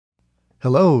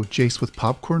Hello, Jace with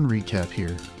Popcorn Recap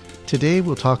here. Today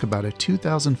we'll talk about a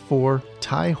 2004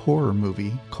 Thai horror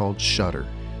movie called Shudder.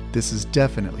 This is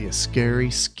definitely a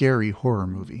scary, scary horror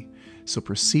movie, so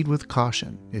proceed with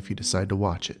caution if you decide to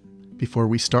watch it. Before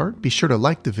we start, be sure to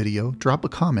like the video, drop a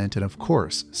comment, and of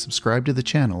course, subscribe to the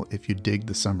channel if you dig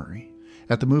the summary.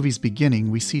 At the movie's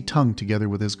beginning, we see Tung together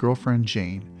with his girlfriend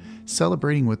Jane,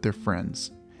 celebrating with their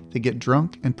friends. They get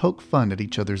drunk and poke fun at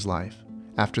each other's life.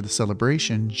 After the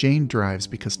celebration, Jane drives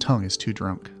because Tung is too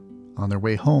drunk. On their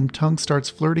way home, Tung starts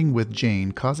flirting with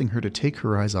Jane, causing her to take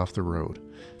her eyes off the road.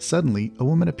 Suddenly, a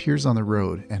woman appears on the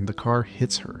road and the car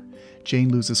hits her. Jane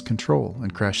loses control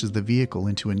and crashes the vehicle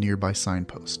into a nearby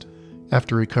signpost.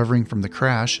 After recovering from the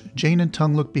crash, Jane and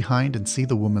Tung look behind and see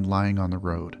the woman lying on the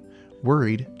road.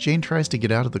 Worried, Jane tries to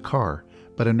get out of the car,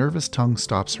 but a nervous Tung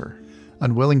stops her.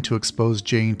 Unwilling to expose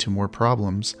Jane to more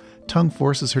problems, Tung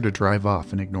forces her to drive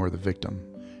off and ignore the victim.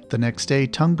 The next day,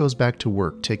 Tung goes back to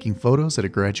work taking photos at a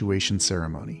graduation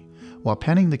ceremony. While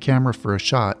panning the camera for a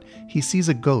shot, he sees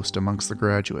a ghost amongst the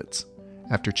graduates.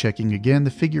 After checking again,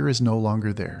 the figure is no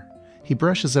longer there. He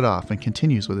brushes it off and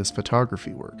continues with his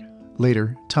photography work.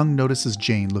 Later, Tung notices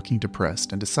Jane looking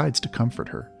depressed and decides to comfort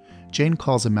her. Jane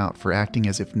calls him out for acting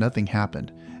as if nothing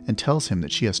happened and tells him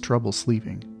that she has trouble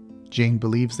sleeping. Jane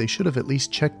believes they should have at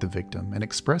least checked the victim and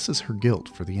expresses her guilt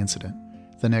for the incident.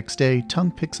 The next day,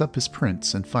 Tung picks up his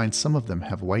prints and finds some of them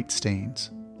have white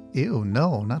stains. Ew,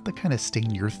 no, not the kind of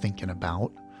stain you're thinking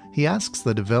about. He asks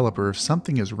the developer if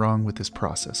something is wrong with his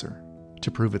processor. To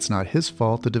prove it's not his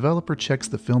fault, the developer checks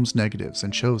the film's negatives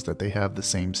and shows that they have the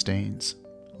same stains.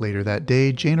 Later that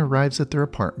day, Jane arrives at their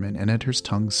apartment and enters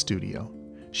Tung's studio.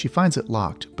 She finds it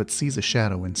locked, but sees a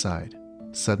shadow inside.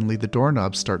 Suddenly, the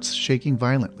doorknob starts shaking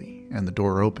violently, and the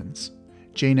door opens.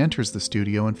 Jane enters the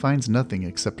studio and finds nothing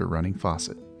except a running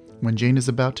faucet. When Jane is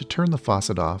about to turn the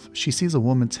faucet off, she sees a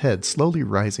woman's head slowly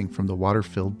rising from the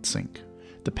water-filled sink.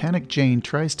 The panicked Jane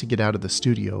tries to get out of the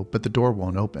studio, but the door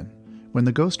won't open. When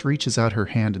the ghost reaches out her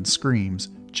hand and screams,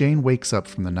 Jane wakes up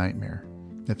from the nightmare.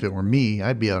 If it were me,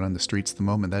 I'd be out on the streets the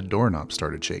moment that doorknob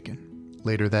started shaking.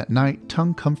 Later that night,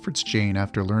 Tung comforts Jane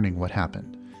after learning what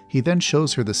happened. He then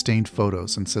shows her the stained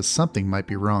photos and says something might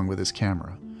be wrong with his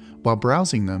camera. While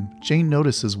browsing them, Jane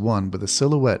notices one with a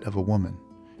silhouette of a woman.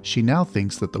 She now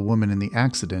thinks that the woman in the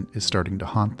accident is starting to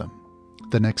haunt them.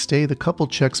 The next day, the couple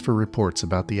checks for reports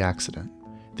about the accident.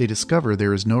 They discover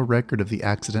there is no record of the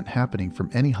accident happening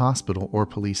from any hospital or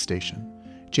police station.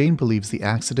 Jane believes the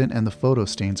accident and the photo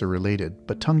stains are related,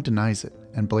 but Tung denies it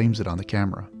and blames it on the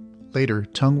camera. Later,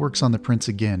 Tung works on the prints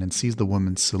again and sees the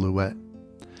woman's silhouette.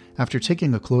 After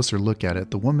taking a closer look at it,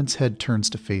 the woman's head turns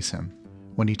to face him.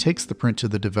 When he takes the print to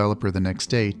the developer the next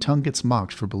day, Tung gets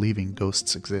mocked for believing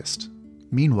ghosts exist.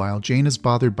 Meanwhile, Jane is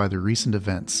bothered by the recent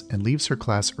events and leaves her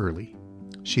class early.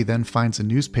 She then finds a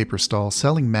newspaper stall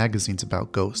selling magazines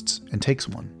about ghosts and takes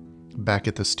one. Back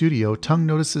at the studio, Tung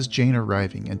notices Jane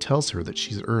arriving and tells her that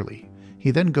she's early.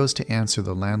 He then goes to answer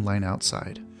the landline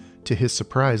outside. To his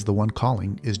surprise, the one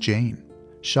calling is Jane.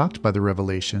 Shocked by the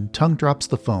revelation, Tung drops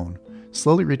the phone,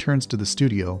 slowly returns to the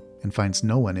studio, and finds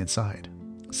no one inside.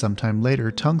 Sometime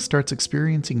later, Tung starts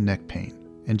experiencing neck pain,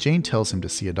 and Jane tells him to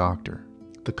see a doctor.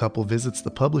 The couple visits the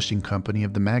publishing company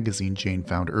of the magazine Jane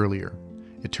found earlier.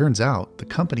 It turns out the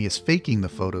company is faking the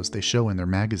photos they show in their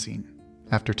magazine.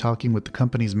 After talking with the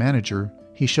company's manager,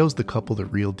 he shows the couple the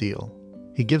real deal.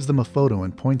 He gives them a photo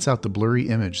and points out the blurry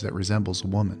image that resembles a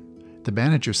woman. The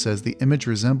manager says the image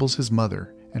resembles his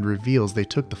mother and reveals they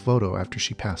took the photo after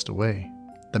she passed away.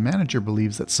 The manager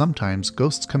believes that sometimes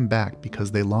ghosts come back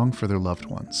because they long for their loved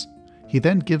ones. He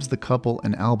then gives the couple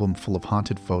an album full of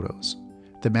haunted photos.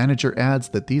 The manager adds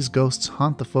that these ghosts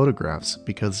haunt the photographs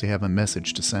because they have a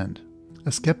message to send.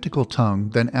 A skeptical Tung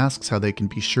then asks how they can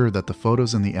be sure that the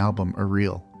photos in the album are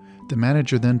real. The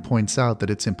manager then points out that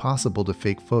it's impossible to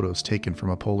fake photos taken from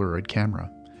a Polaroid camera.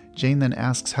 Jane then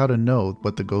asks how to know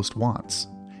what the ghost wants,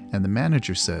 and the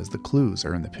manager says the clues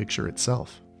are in the picture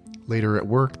itself. Later at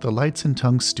work, the lights in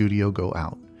Tung's studio go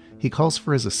out. He calls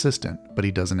for his assistant, but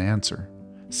he doesn't answer.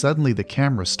 Suddenly, the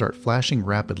cameras start flashing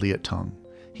rapidly at Tung.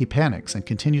 He panics and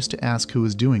continues to ask who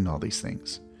is doing all these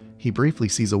things. He briefly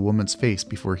sees a woman's face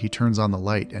before he turns on the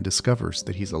light and discovers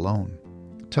that he's alone.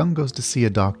 Tung goes to see a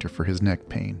doctor for his neck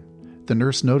pain. The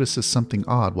nurse notices something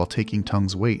odd while taking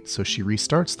Tung's weight, so she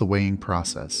restarts the weighing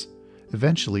process.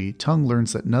 Eventually, Tung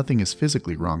learns that nothing is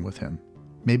physically wrong with him.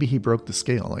 Maybe he broke the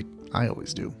scale like I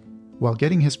always do. While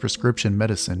getting his prescription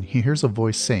medicine, he hears a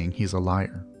voice saying he's a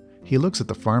liar. He looks at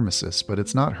the pharmacist, but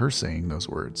it's not her saying those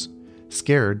words.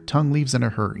 Scared, Tung leaves in a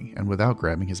hurry and without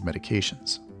grabbing his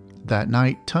medications. That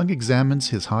night, Tung examines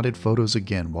his haunted photos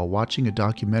again while watching a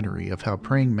documentary of how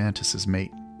praying mantises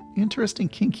mate. Interesting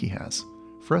kink he has.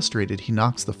 Frustrated, he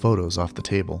knocks the photos off the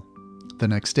table. The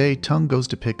next day, Tung goes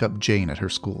to pick up Jane at her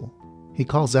school. He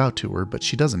calls out to her, but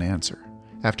she doesn't answer.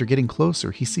 After getting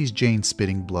closer, he sees Jane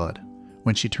spitting blood.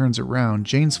 When she turns around,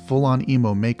 Jane's full-on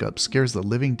emo makeup scares the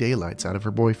living daylights out of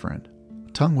her boyfriend.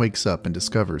 Tung wakes up and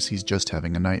discovers he's just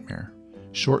having a nightmare.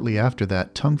 Shortly after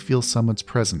that, Tung feels someone's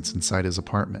presence inside his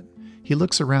apartment. He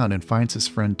looks around and finds his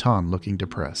friend Ton looking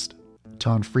depressed.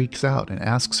 Ton freaks out and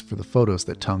asks for the photos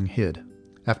that Tung hid.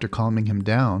 After calming him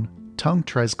down, Tung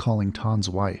tries calling Ton's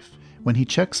wife. When he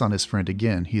checks on his friend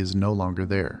again, he is no longer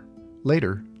there.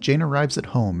 Later, Jane arrives at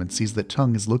home and sees that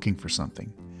Tung is looking for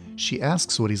something. She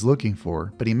asks what he's looking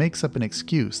for, but he makes up an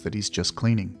excuse that he's just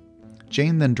cleaning.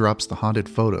 Jane then drops the haunted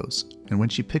photos, and when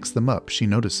she picks them up, she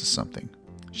notices something.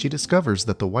 She discovers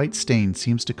that the white stain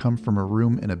seems to come from a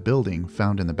room in a building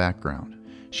found in the background.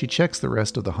 She checks the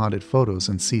rest of the haunted photos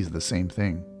and sees the same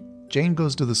thing. Jane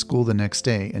goes to the school the next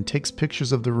day and takes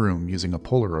pictures of the room using a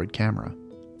Polaroid camera.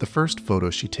 The first photo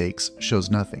she takes shows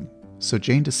nothing, so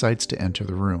Jane decides to enter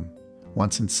the room.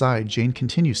 Once inside, Jane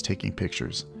continues taking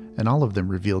pictures, and all of them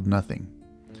revealed nothing.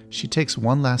 She takes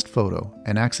one last photo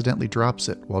and accidentally drops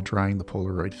it while drying the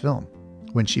Polaroid film.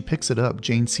 When she picks it up,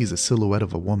 Jane sees a silhouette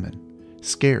of a woman.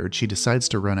 Scared, she decides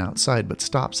to run outside but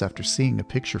stops after seeing a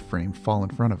picture frame fall in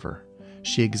front of her.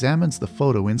 She examines the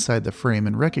photo inside the frame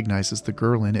and recognizes the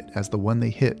girl in it as the one they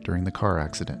hit during the car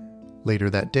accident. Later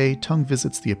that day, Tung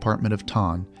visits the apartment of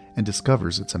Ton and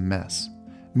discovers it's a mess.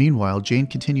 Meanwhile, Jane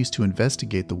continues to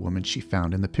investigate the woman she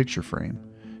found in the picture frame.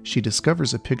 She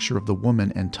discovers a picture of the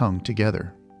woman and Tung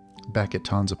together. Back at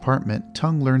Ton's apartment,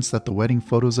 Tung learns that the wedding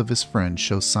photos of his friend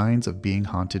show signs of being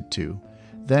haunted too.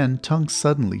 Then, Tung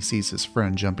suddenly sees his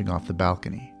friend jumping off the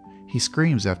balcony. He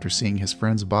screams after seeing his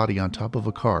friend's body on top of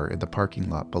a car in the parking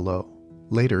lot below.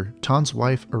 Later, Ton's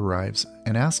wife arrives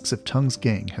and asks if Tung's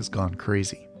gang has gone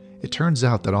crazy. It turns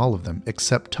out that all of them,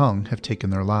 except Tung, have taken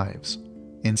their lives.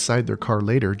 Inside their car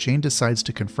later, Jane decides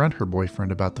to confront her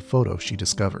boyfriend about the photo she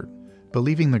discovered.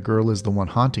 Believing the girl is the one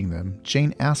haunting them,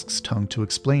 Jane asks Tung to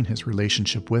explain his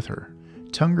relationship with her.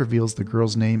 Tung reveals the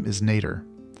girl's name is Nader,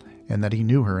 and that he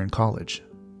knew her in college.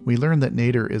 We learn that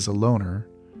Nader is a loner,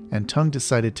 and Tung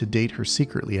decided to date her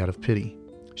secretly out of pity.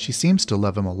 She seems to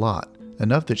love him a lot,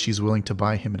 enough that she's willing to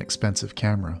buy him an expensive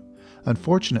camera.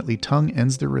 Unfortunately, Tung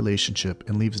ends their relationship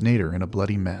and leaves Nader in a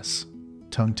bloody mess.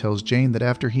 Tung tells Jane that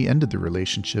after he ended the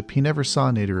relationship, he never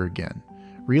saw Nader again.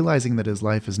 Realizing that his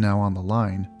life is now on the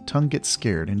line, Tung gets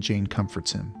scared and Jane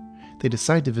comforts him. They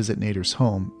decide to visit Nader's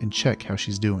home and check how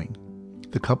she's doing.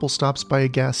 The couple stops by a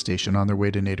gas station on their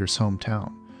way to Nader's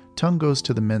hometown. Tung goes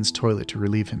to the men's toilet to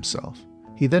relieve himself.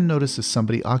 He then notices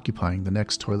somebody occupying the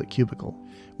next toilet cubicle.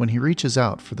 When he reaches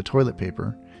out for the toilet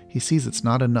paper, he sees it's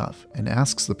not enough and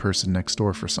asks the person next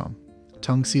door for some.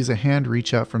 Tung sees a hand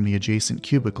reach out from the adjacent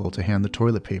cubicle to hand the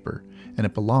toilet paper, and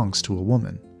it belongs to a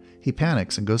woman. He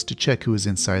panics and goes to check who is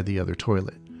inside the other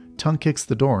toilet. Tung kicks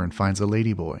the door and finds a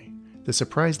ladyboy. The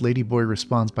surprised ladyboy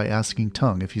responds by asking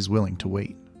Tung if he's willing to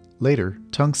wait. Later,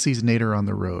 Tung sees Nader on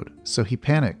the road, so he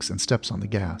panics and steps on the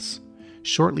gas.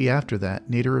 Shortly after that,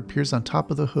 Nader appears on top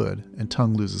of the hood and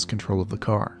Tung loses control of the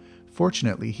car.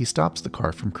 Fortunately, he stops the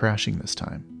car from crashing this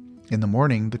time. In the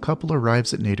morning, the couple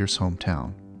arrives at Nader's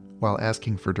hometown. While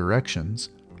asking for directions,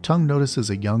 Tung notices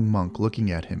a young monk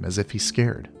looking at him as if he's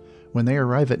scared. When they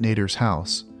arrive at Nader's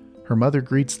house, her mother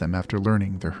greets them after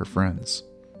learning they're her friends.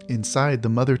 Inside, the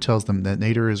mother tells them that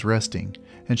Nader is resting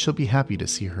and she'll be happy to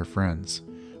see her friends.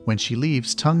 When she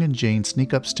leaves, Tung and Jane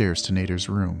sneak upstairs to Nader's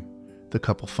room. The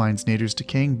couple finds Nader's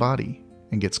decaying body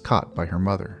and gets caught by her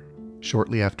mother.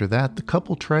 Shortly after that, the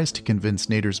couple tries to convince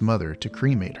Nader's mother to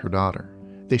cremate her daughter.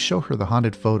 They show her the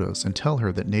haunted photos and tell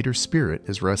her that Nader's spirit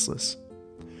is restless.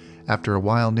 After a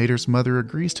while, Nader's mother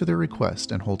agrees to their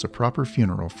request and holds a proper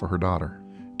funeral for her daughter.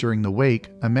 During the wake,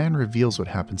 a man reveals what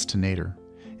happens to Nader.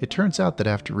 It turns out that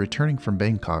after returning from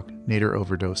Bangkok, Nader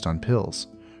overdosed on pills.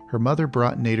 Her mother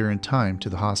brought Nader in time to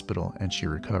the hospital and she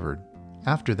recovered.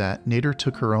 After that, Nader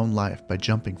took her own life by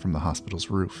jumping from the hospital's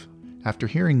roof. After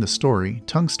hearing the story,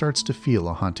 Tung starts to feel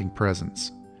a haunting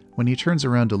presence. When he turns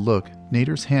around to look,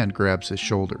 Nader's hand grabs his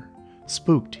shoulder.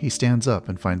 Spooked, he stands up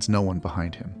and finds no one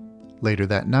behind him. Later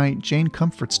that night, Jane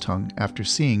comforts Tung after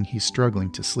seeing he's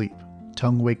struggling to sleep.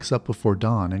 Tung wakes up before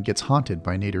dawn and gets haunted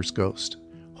by Nader's ghost.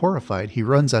 Horrified, he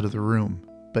runs out of the room,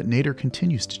 but Nader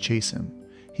continues to chase him.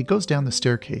 He goes down the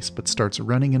staircase but starts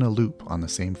running in a loop on the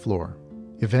same floor.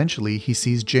 Eventually, he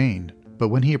sees Jane, but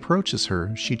when he approaches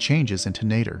her, she changes into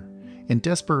Nader. In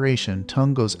desperation,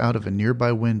 Tung goes out of a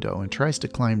nearby window and tries to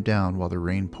climb down while the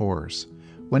rain pours.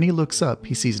 When he looks up,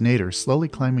 he sees Nader slowly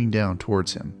climbing down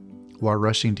towards him. While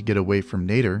rushing to get away from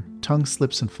Nader, Tung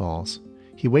slips and falls.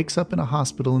 He wakes up in a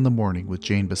hospital in the morning with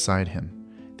Jane beside him.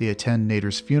 They attend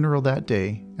Nader's funeral that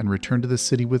day and return to the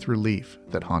city with relief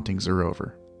that hauntings are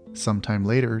over. Sometime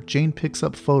later, Jane picks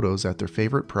up photos at their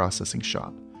favorite processing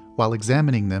shop. While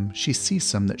examining them, she sees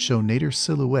some that show Nader's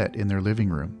silhouette in their living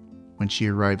room. When she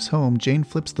arrives home, Jane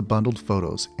flips the bundled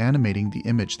photos, animating the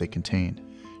image they contain.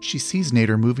 She sees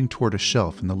Nader moving toward a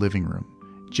shelf in the living room.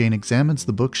 Jane examines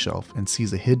the bookshelf and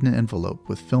sees a hidden envelope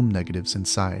with film negatives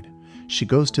inside. She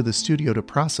goes to the studio to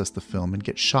process the film and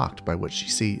gets shocked by what she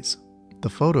sees. The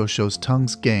photo shows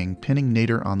Tung's gang pinning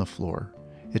Nader on the floor.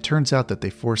 It turns out that they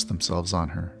forced themselves on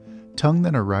her. Tung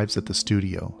then arrives at the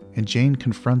studio, and Jane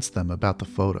confronts them about the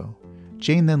photo.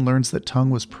 Jane then learns that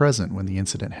Tung was present when the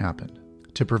incident happened.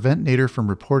 To prevent Nader from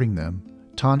reporting them,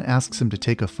 Tan asks him to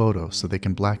take a photo so they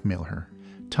can blackmail her.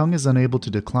 Tung is unable to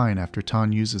decline after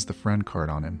Tan uses the friend card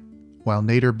on him. While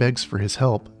Nader begs for his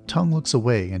help, Tung looks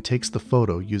away and takes the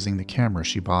photo using the camera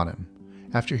she bought him.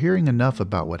 After hearing enough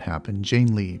about what happened,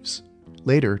 Jane leaves.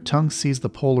 Later, Tung sees the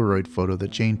Polaroid photo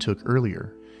that Jane took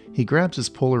earlier. He grabs his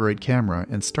Polaroid camera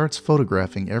and starts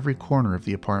photographing every corner of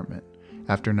the apartment.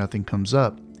 After nothing comes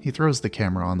up, he throws the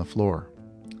camera on the floor.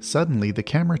 Suddenly, the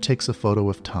camera takes a photo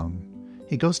of Tung.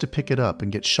 He goes to pick it up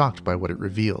and gets shocked by what it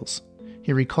reveals.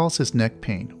 He recalls his neck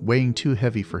pain, weighing too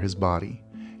heavy for his body,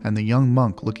 and the young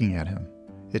monk looking at him.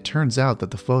 It turns out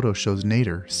that the photo shows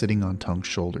Nader sitting on Tung's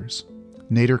shoulders.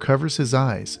 Nader covers his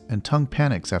eyes, and Tung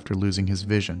panics after losing his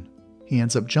vision. He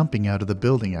ends up jumping out of the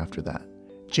building after that.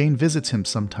 Jane visits him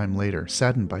sometime later,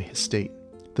 saddened by his state.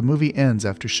 The movie ends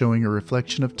after showing a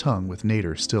reflection of Tung with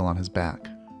Nader still on his back.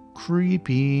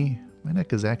 Creepy. My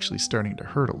neck is actually starting to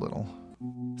hurt a little.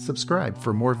 Subscribe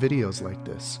for more videos like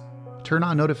this. Turn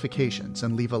on notifications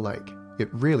and leave a like.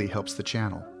 It really helps the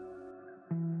channel.